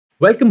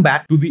Welcome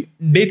back to the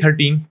day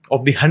 13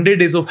 of the 100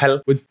 days of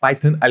hell with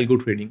Python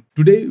Algotrading.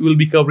 Today we'll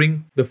be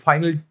covering the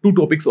final two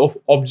topics of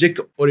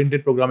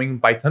object-oriented programming in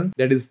Python,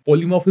 that is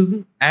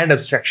polymorphism and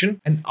abstraction.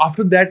 And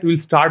after that we'll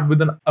start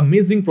with an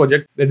amazing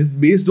project that is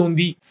based on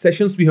the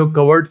sessions we have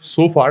covered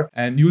so far,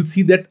 and you'll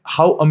see that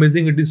how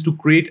amazing it is to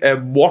create a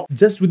bot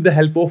just with the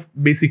help of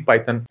basic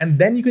Python. And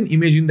then you can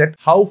imagine that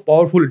how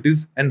powerful it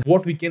is and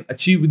what we can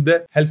achieve with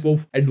the help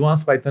of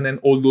advanced Python and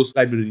all those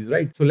libraries,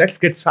 right? So let's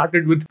get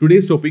started with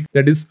today's topic,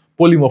 that is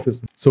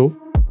polymorphism. So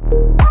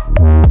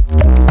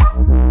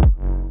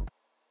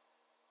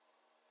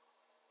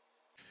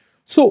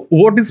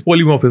what is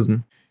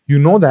polymorphism? You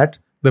know that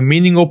the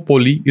meaning of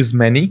poly is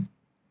many,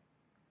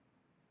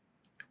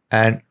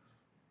 and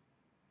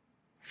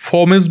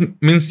formism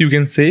means you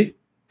can say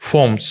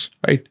forms,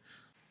 right?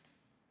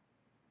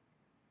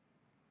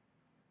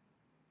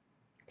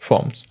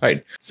 Forms,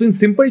 right? So in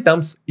simple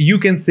terms, you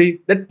can say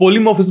that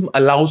polymorphism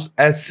allows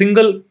a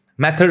single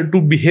method to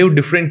behave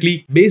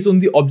differently based on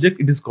the object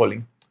it is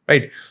calling,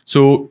 right?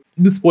 So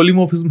this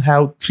polymorphism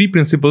have three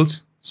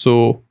principles.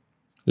 So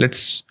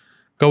let's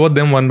cover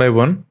them one by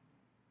one.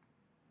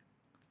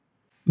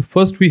 The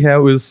first we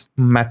have is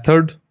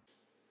method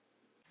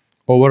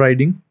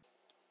overriding,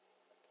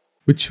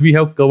 which we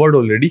have covered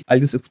already. I'll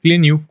just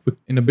explain you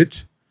in a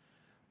bit.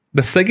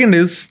 The second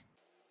is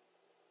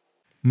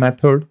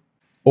method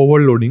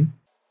overloading,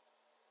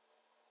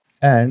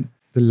 and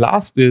the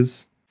last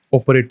is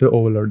operator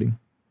overloading.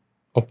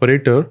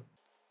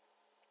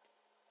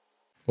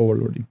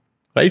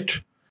 Right?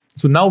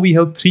 So now we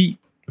have three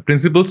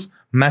principles: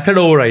 method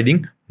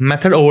overriding,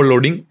 method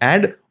overloading,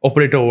 and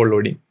operator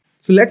overloading.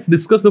 So let's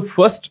discuss the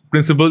first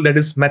principle, that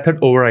is method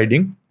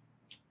overriding.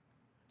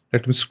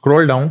 Let me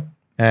scroll down,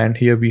 and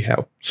here we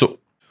have. So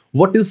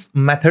what is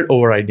method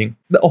overriding?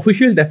 The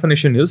official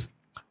definition is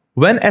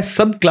when a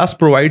subclass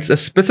provides a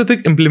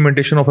specific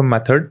implementation of a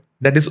method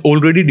that is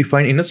already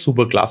defined in a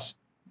superclass.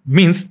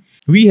 Means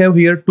we have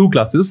here two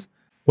classes.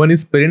 One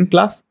is parent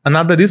class,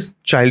 another is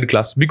child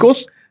class,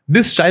 because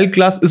this child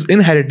class is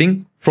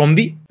inheriting from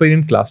the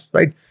parent class,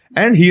 right?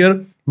 And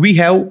here we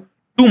have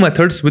two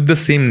methods with the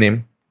same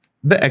name,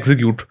 the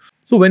execute.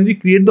 So when we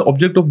create the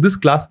object of this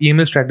class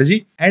EMS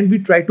strategy and we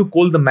try to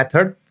call the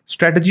method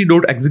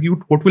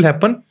strategy.execute, what will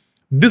happen?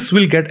 This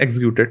will get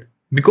executed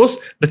because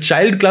the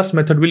child class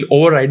method will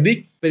override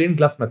the parent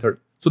class method.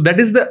 So that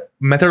is the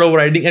method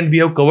overriding, and we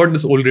have covered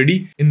this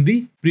already in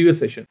the previous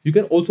session. You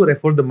can also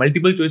refer the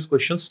multiple choice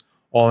questions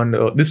on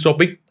this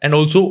topic and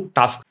also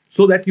tasks,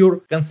 so that your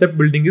concept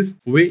building is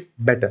way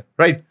better,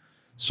 right?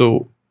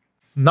 So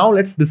now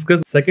let's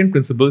discuss the second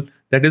principle,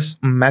 that is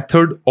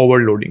method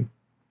overloading.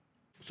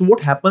 So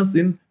what happens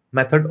in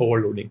method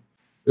overloading?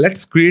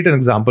 Let's create an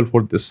example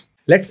for this.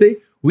 Let's say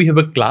we have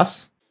a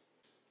class,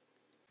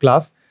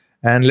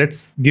 and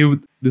let's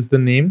give this the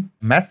name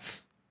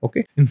maths.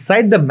 Okay.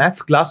 Inside the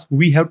maths class,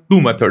 we have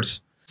two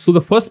methods. So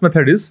the first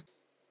method is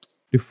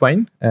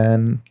define,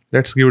 and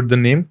let's give it the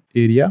name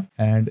area,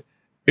 and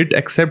it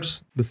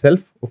accepts the self,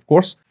 of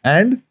course,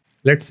 and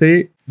let's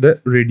say the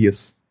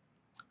radius,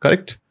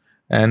 correct?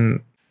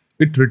 And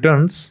it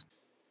returns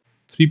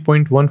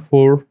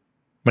 3.14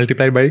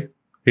 multiplied by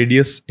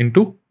radius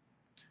into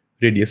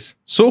radius.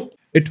 So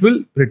it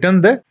will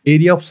return the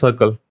area of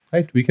circle,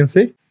 right? We can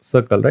say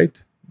circle, right?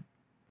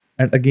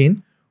 And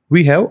again,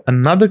 we have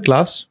another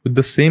class with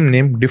the same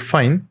name,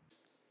 define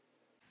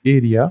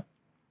area,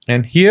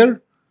 and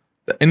here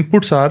the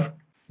inputs are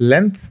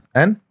length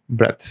and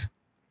breadth.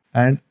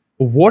 And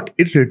what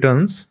it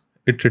returns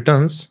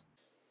return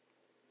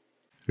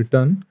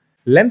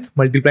length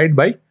multiplied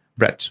by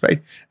breadth,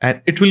 right?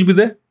 And it will be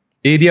the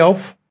area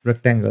of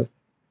rectangle,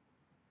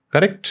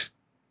 correct?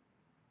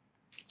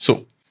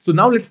 So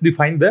now let's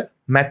define the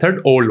method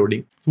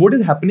overloading. So what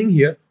is happening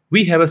here?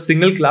 We have a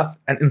single class,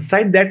 and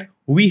inside that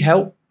we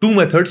have two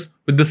methods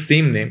with the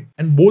same name,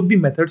 and both the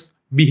methods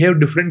behave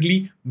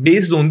differently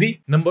based on the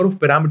number of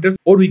parameters,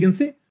 or we can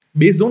say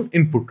based on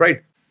input,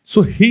 right?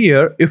 So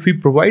here, if we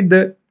provide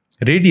the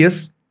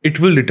radius, it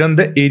will return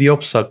the area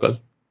of circle,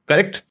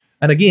 correct?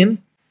 And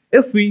again,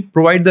 if we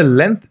provide the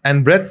length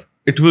and breadth,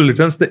 it will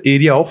return the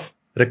area of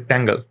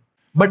rectangle.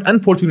 But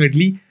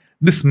unfortunately,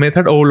 this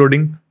method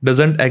overloading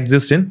doesn't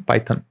exist in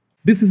Python.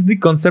 This is the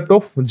concept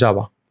of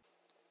Java.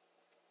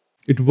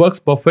 It works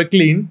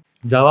perfectly in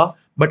Java,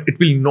 but it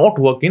will not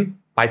work in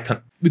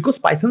Python, because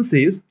Python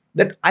says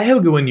that I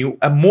have given you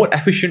a more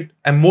efficient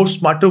and more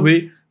smarter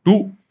way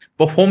to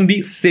perform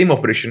the same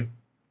operation,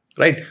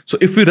 right? So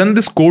if we run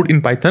this code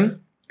in Python,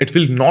 it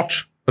will not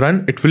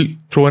run, it will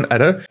throw an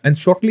error, and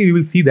shortly we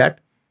will see that.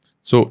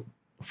 So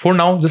for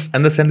now, just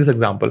understand this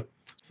example.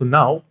 So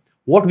now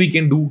what we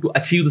can do to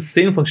achieve the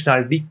same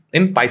functionality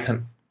in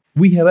Python?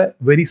 We have a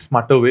very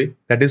smarter way,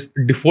 that is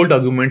default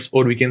arguments,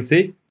 or we can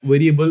say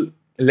variable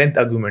length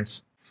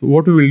arguments. So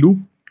what we will do,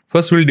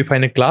 first we'll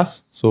define a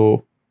class.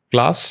 So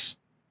class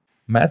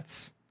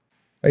maths,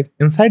 right?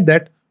 Inside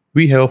that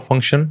we have a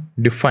function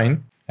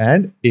define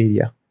and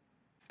area,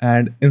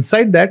 and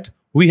inside that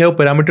we have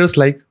parameters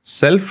like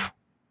self,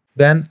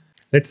 then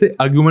let's say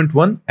argument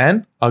 1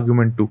 and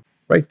argument 2,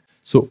 right?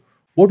 So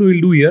what we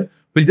will do here,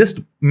 we'll just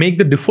make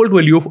the default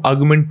value of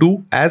argument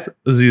 2 as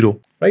 0,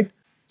 right?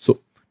 So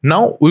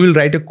now we will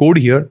write a code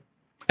here,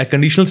 a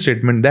conditional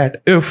statement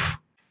that if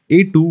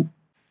a2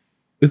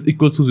 is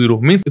equals to 0,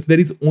 means if there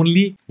is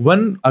only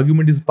one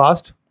argument is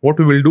passed, what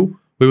we will do,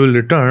 we will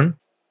return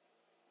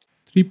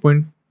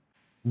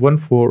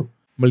 3.14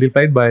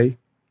 multiplied by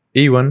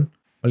a1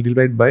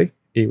 multiplied by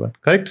a1,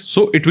 correct?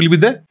 So it will be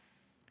the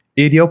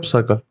area of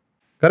circle,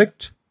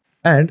 correct?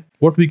 And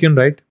what we can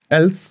write,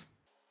 else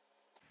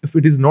if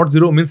it is not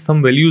 0 means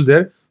some value is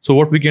there. So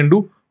what we can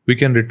do, we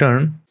can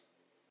return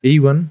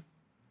a1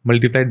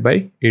 multiplied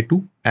by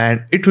a2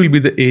 and it will be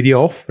the area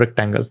of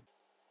rectangle,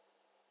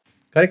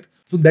 correct?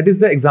 So that is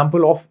the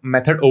example of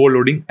method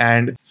overloading,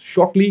 and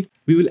shortly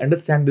we will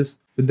understand this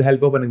with the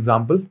help of an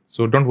example.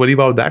 So don't worry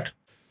about that.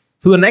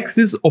 So the next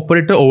is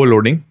operator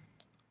overloading.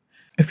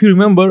 If you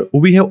remember,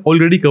 we have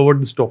already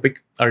covered this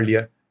topic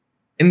earlier.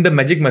 In the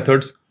magic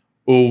methods,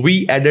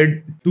 we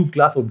added two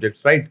class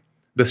objects, right?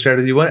 The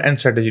strategy 1 and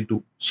strategy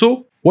 2.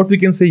 So what we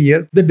can say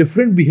here, the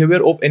different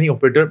behavior of any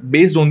operator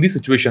based on the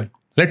situation.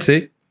 Let's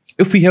say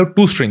if we have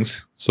two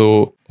strings,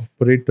 so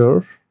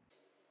operator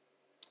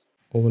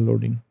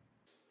overloading,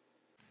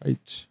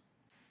 right?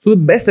 So the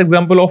best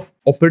example of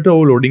operator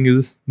overloading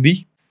is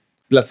the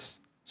plus.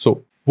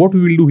 So what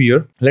we will do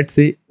here, let's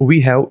say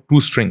we have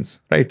two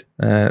strings, right?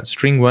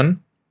 String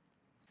 1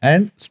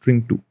 and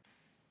string 2,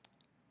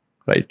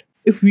 right?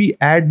 If we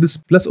add this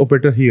plus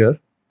operator here,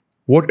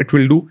 what it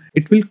will do,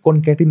 it will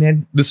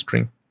concatenate this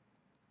string,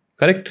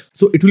 correct?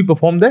 So it will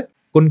perform the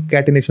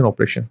concatenation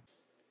operation,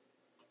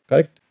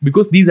 correct?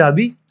 Because these are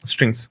the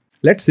strings.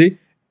 Let's say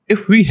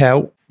if we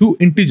have two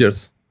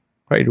integers,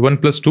 right? 1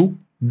 plus 2,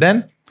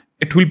 then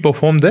it will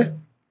perform the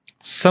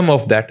sum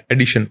of that,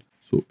 addition.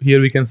 So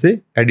here we can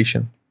say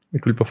addition,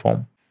 it will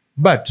perform.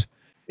 But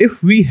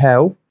if we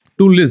have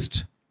two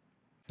lists,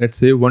 let's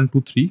say 1,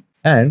 2, 3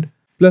 and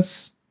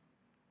plus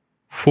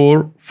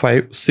 4,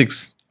 5,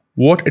 6,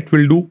 what it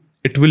will do,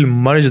 it will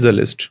merge the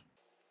list.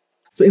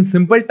 So in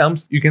simple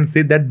terms, you can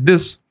say that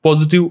this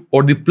positive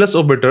or the plus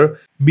operator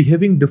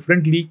behaving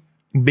differently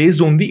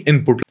based on the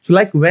input. So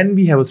like when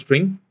we have a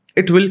string,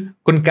 it will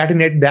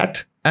concatenate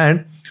that,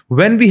 and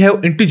when we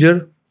have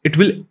integer, it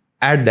will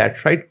add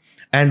that, right?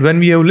 And when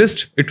we have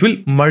list, it will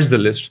merge the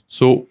list.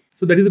 So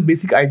that is the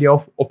basic idea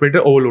of operator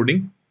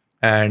overloading,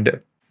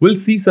 and we'll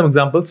see some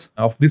examples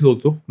of this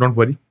also, don't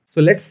worry.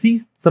 So let's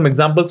see some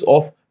examples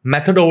of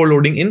method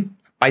overloading in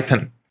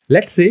Python.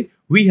 Let's say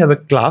we have a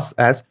class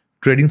as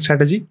trading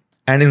strategy,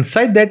 and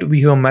inside that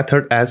we have a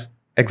method as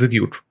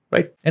execute,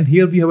 right? And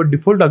here we have a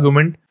default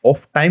argument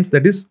of times,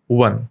 that is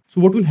 1. So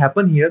what will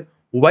happen here,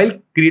 while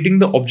creating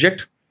the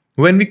object,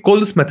 when we call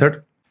this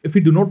method, if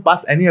we do not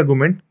pass any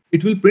argument,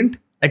 it will print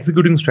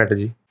executing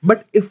strategy.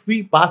 But if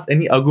we pass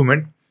any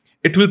argument,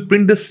 it will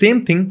print the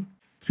same thing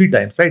 3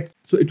 times, right?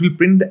 So it will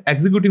print the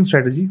executing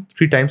strategy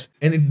 3 times,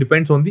 and it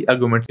depends on the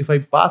arguments. If I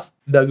pass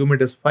the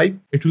argument as 5,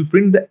 it will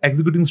print the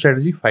executing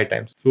strategy 5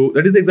 times. So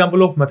that is the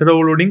example of method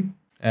overloading.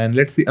 And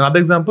let's see another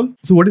example.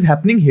 So what is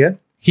happening here?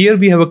 Here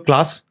we have a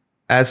class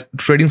as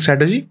trading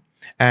strategy,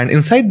 and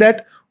inside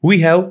that we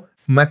have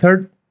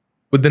method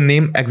with the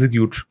name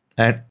execute,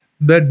 and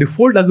the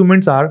default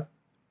arguments are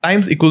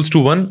times equals to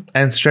 1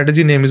 and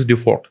strategy name is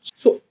default.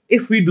 So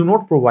if we do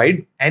not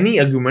provide any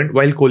argument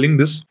while calling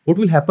this, what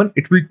will happen?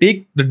 It will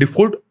take the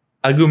default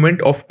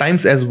argument of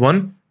times as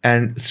 1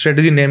 and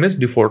strategy name is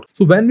default.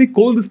 So when we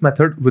call this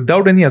method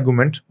without any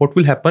argument, what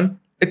will happen?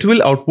 It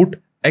will output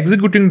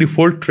executing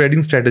default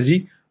trading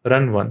strategy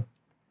run 1,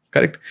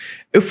 correct?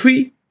 If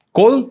we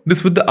call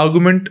this with the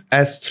argument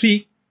as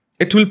 3,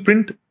 it will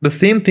print the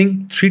same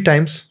thing 3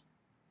 times,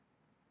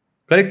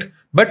 correct?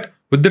 But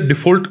with the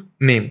default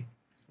name.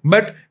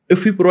 But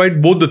if we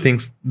provide both the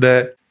things,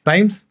 the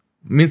times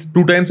means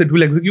 2 times it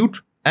will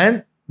execute,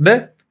 and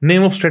the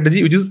name of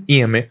strategy, which is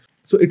EMA.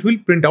 So it will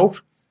print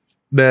out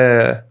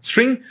the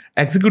string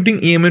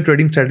executing EMA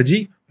trading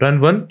strategy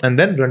run 1 and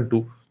then run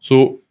 2.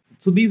 So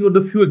these were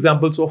the few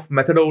examples of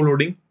method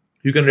overloading.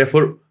 You can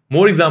refer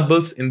more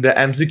examples in the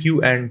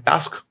MCQ and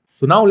task.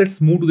 So now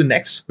let's move to the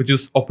next, which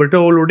is operator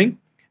overloading.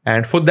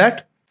 And for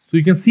that, so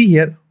you can see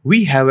here,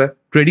 we have a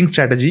trading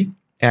strategy,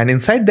 and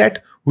inside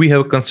that we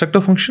have a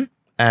constructor function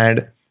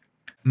and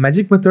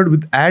magic method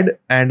with add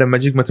and a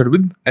magic method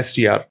with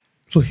str.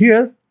 So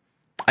here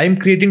I am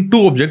creating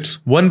 2 objects,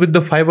 one with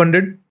the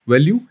 500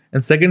 value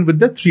and second with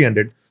the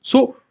 300.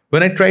 So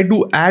when I try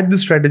to add the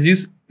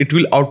strategies, it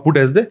will output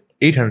as the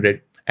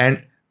 800.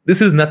 And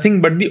this is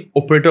nothing but the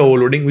operator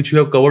overloading, which we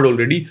have covered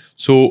already.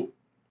 So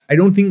I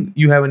don't think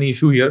you have any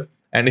issue here.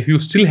 And if you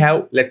still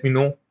have, let me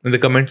know in the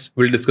comments.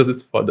 We'll discuss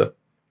this further.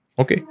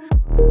 Okay.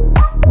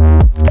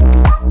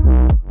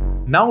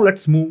 Now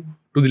let's move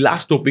to the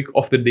last topic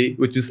of the day,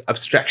 which is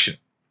abstraction.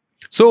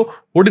 So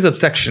what is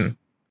abstraction?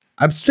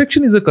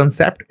 Abstraction is a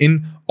concept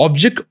in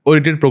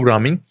object-oriented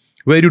programming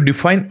where you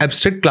define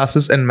abstract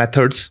classes and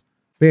methods.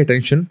 Pay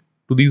attention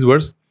to these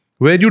words.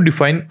 Where you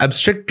define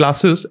abstract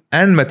classes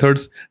and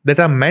methods that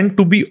are meant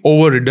to be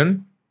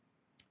overridden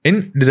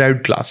in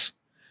derived class.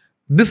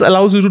 this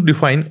allows you to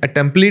define a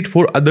template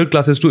for other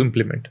classes to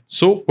implement.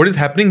 So what is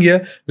happening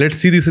here? Let's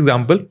see this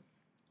example.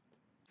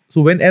 So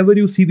whenever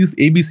you see this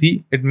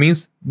ABC, it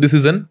means this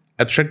is an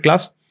abstract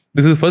class.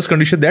 This is the first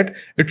condition, that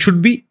it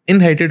should be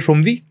inherited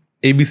from the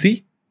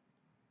ABC,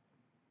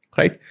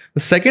 right? The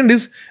second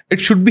is it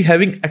should be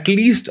having at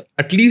least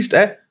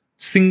a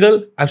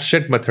single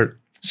abstract method.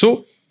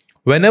 So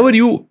whenever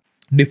you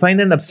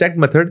define an abstract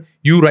method,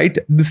 you write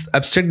this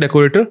abstract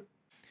decorator.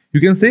 You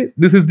can say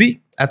this is the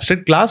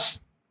abstract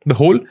class, the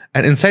whole,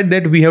 and inside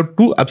that we have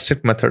two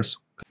abstract methods.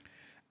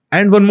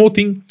 And one more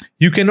thing,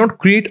 you cannot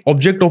create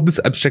object of this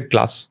abstract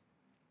class.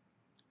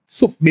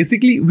 So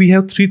basically we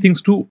have three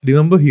things to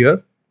remember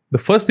here. The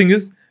first thing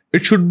is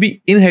it should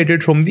be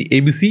inherited from the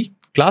ABC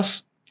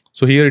class.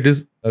 So here it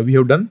is, we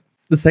have done.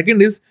 The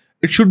second is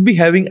it should be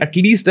having at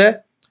least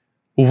a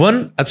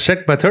one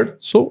abstract method.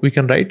 So we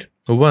can write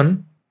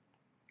one.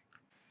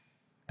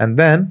 And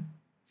then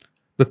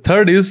the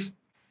third is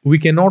we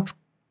cannot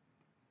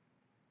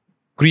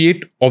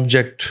create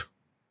object.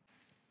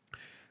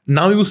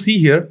 Now you see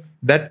here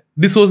that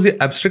this was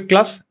the abstract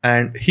class,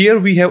 and here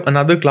we have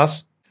another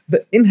class.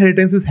 The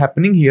inheritance is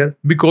happening here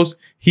because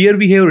here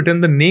we have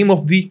written the name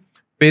of the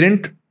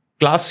parent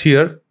class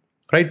here,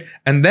 right?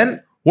 And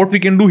then what we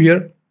can do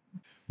here,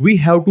 we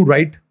have to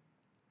write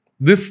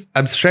this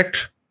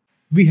abstract,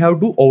 we have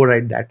to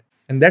override that,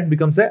 and that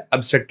becomes an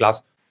abstract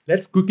class.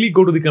 Let's quickly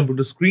go to the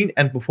computer screen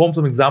and perform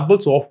some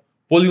examples of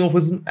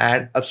polymorphism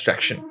and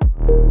abstraction.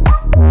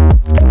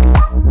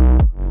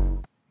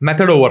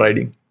 Method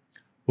overriding.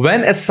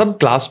 When a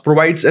subclass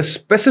provides a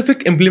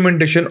specific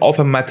implementation of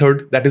a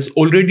method that is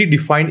already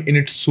defined in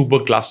its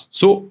superclass.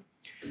 So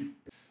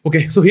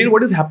here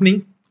what is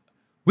happening?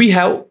 We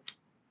have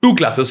two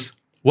classes.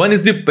 One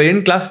is the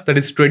parent class, that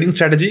is trading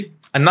strategy.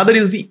 Another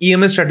is the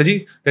EMS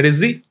strategy, that is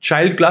the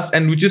child class,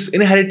 and which is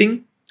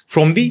inheriting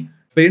from the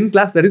parent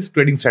class, that is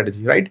trading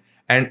strategy, right?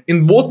 And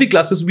in both the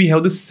classes, we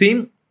have the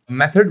same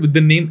method with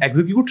the name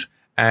execute.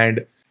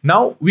 And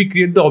now we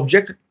create the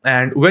object,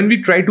 and when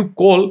we try to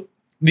call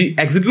the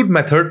execute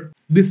method,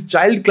 this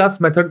child class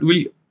method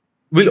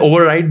will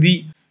override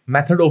the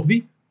method of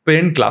the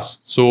parent class.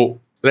 So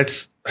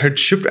let's hit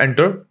shift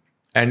enter,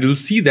 and you'll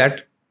see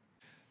that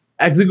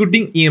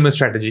executing EMS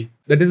strategy,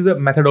 that is the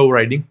method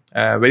overriding.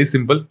 Very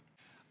simple.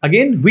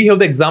 Again, we have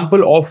the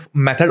example of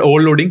method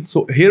overloading.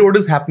 So here what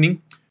is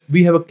happening,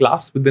 we have a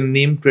class with the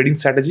name trading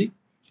strategy,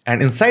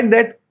 and inside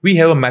that we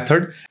have a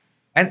method,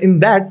 and in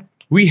that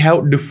we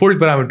have default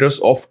parameters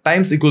of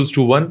times equals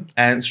to 1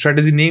 and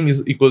strategy name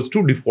is equals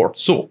to default.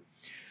 So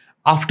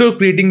after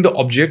creating the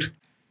object,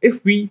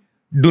 if we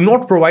do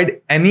not provide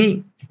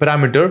any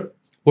parameter,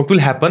 what will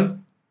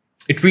happen?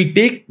 It will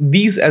take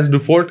these as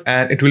default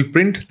and it will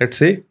print, let's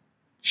say,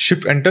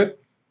 shift enter.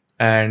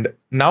 And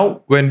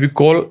now when we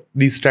call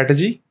the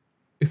strategy,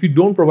 if we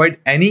don't provide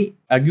any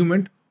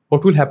argument,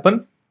 what will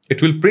happen?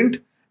 It will print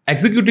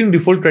executing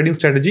default trading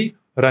strategy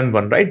run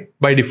 1, right?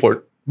 By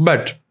default.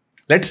 But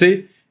let's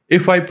say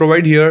if I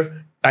provide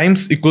here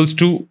times equals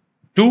to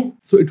 2,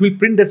 so it will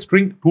print that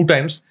string 2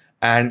 times.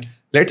 And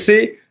let's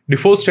say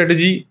default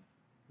strategy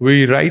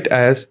we write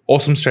as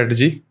awesome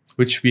strategy,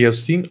 which we have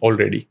seen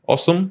already,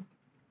 awesome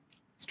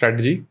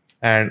strategy.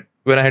 And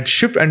when I hit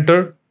shift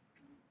enter,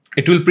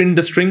 it will print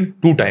the string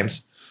 2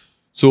 times.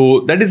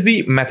 So that is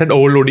the method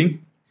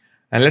overloading.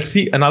 And let's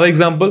see another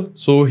example.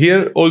 So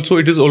here also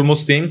it is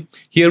almost same.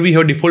 Here we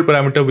have default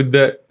parameter with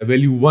the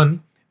value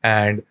 1,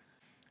 and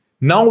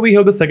now we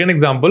have the second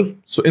example.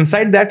 So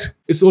inside that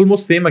it's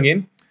almost same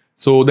again.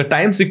 So the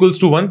times equals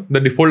to 1, the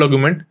default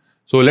argument.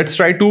 So let's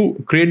try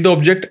to create the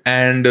object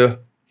and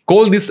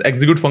call this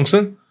execute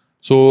function.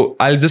 So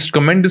I'll just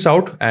comment this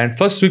out, and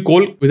first we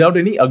call without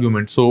any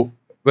argument. So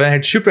when I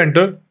hit shift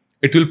enter,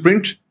 it will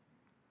print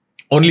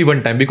only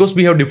 1 time because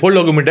we have default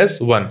argument as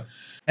 1.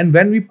 And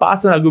when we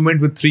pass an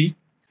argument with 3,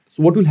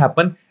 so what will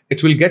happen?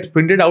 It will get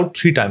printed out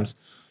 3 times.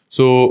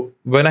 So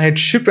when I hit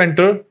shift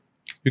enter,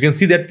 you can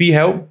see that we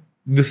have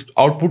this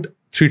output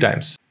 3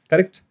 times,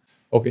 correct?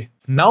 Okay,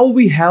 now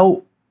we have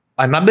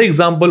another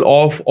example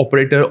of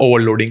operator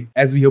overloading.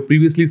 As we have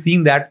previously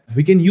seen that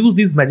we can use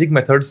these magic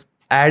methods,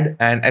 add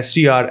and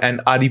str and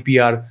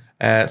repr,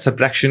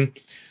 subtraction,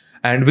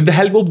 and with the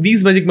help of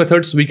these magic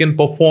methods we can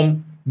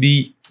perform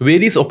the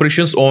various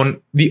operations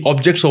on the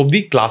objects of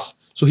the class.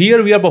 So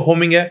here we are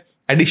performing a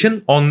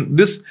addition on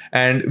this,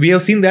 and we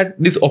have seen that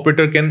this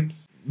operator can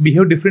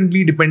behave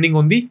differently depending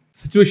on the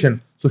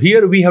situation. So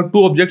here we have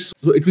 2 objects,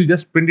 so it will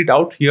just print it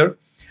out here.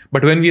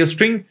 But when we have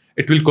string,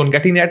 it will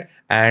concatenate,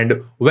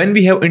 and when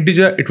we have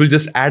integer, it will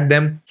just add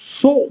them.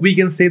 So we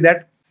can say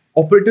that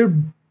operator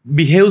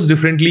behaves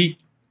differently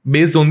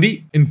based on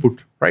the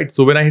input, right?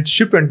 So when I hit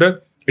shift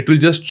enter, it will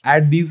just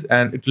add these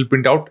and it will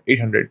print out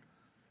 800,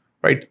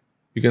 right?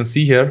 You can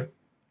see here.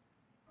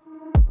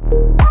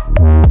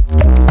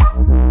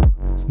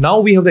 Now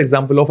we have the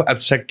example of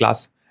abstract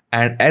class,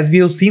 and as we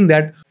have seen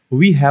that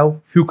we have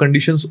few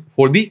conditions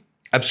for the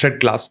abstract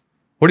class.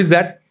 What is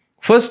that?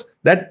 First,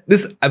 that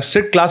this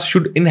abstract class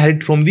should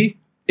inherit from the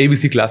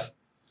ABC class,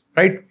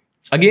 right?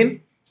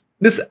 Again,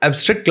 this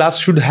abstract class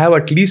should have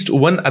at least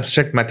one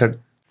abstract method.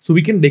 So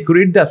we can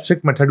decorate the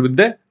abstract method with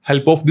the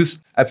help of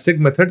this abstract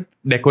method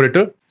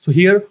decorator. So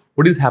here,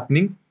 what is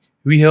happening?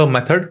 We have a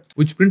method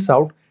which prints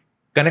out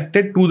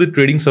connected to the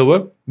trading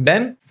server.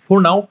 Then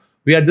for now,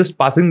 we are just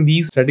passing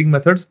these static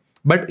methods,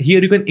 but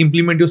here you can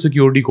implement your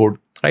security code,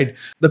 right?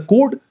 The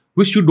code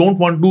which you don't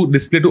want to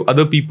display to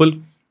other people,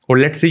 or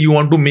let's say you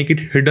want to make it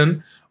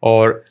hidden,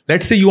 or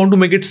let's say you want to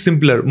make it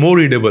simpler, more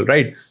readable,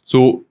 right?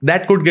 So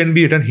that code can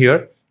be written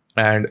here.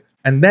 And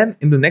then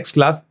in the next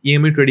class,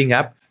 EMA trading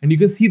app, and you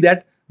can see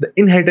that the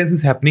inheritance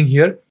is happening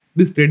here.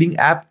 This trading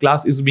app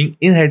class is being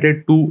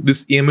inherited to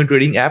this EMA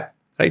trading app,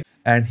 right?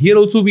 And here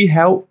also we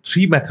have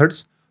three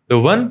methods. The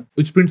one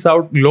which prints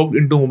out logged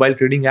into mobile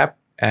trading app,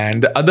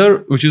 and the other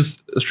which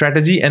is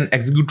strategy and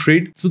execute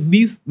trade. So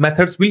these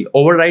methods will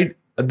override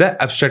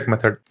the abstract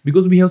method,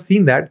 because we have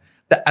seen that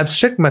the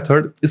abstract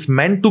method is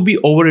meant to be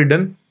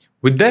overridden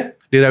with the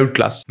derived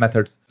class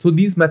methods. So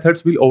these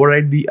methods will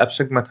override the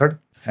abstract method.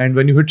 And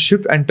when you hit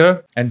shift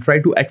enter and try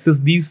to access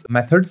these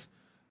methods,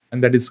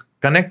 and that is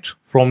connect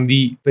from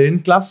the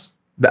parent class,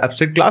 the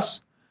abstract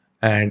class,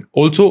 and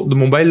also the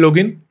mobile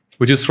login,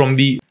 which is from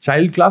the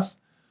child class,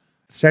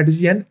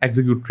 strategy and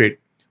execute trade.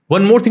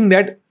 One more thing,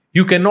 that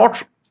you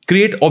cannot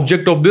create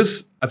object of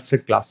this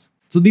abstract class.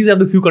 So these are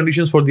the few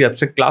conditions for the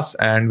abstract class.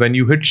 And when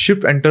you hit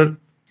shift enter,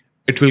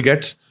 it will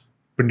get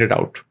printed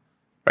out,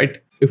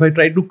 right? If I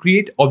try to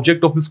create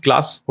object of this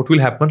class, what will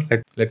happen?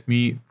 Let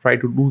me try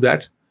to do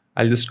that.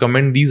 I'll just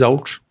comment these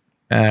out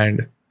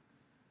and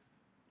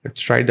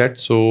let's try that.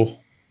 So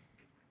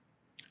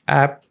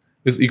app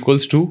is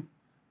equals to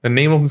the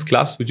name of this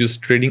class, which is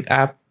trading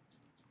app,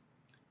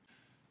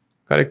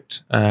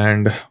 correct?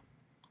 And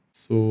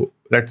so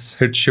let's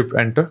hit shift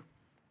enter,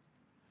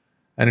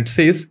 and it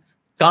says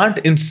can't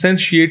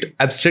instantiate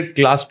abstract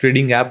class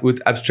trading app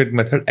with abstract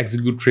method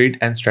execute trade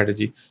and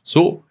strategy.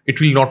 So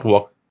it will not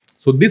work.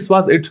 So this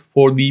was it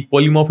for the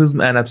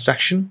polymorphism and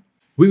abstraction.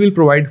 We will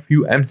provide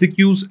few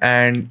MCQs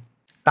and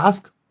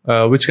task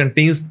which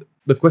contains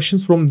the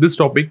questions from this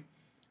topic,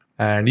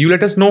 and you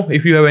let us know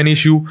if you have any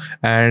issue.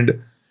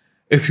 And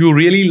if you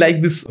really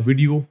like this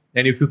video,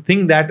 and if you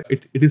think that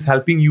it is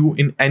helping you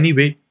in any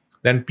way,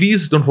 then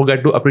please don't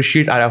forget to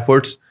appreciate our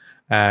efforts.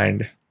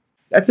 And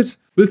that's it.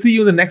 We'll see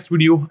you in the next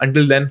video.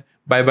 Until then,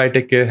 bye bye,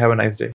 take care, have a nice day.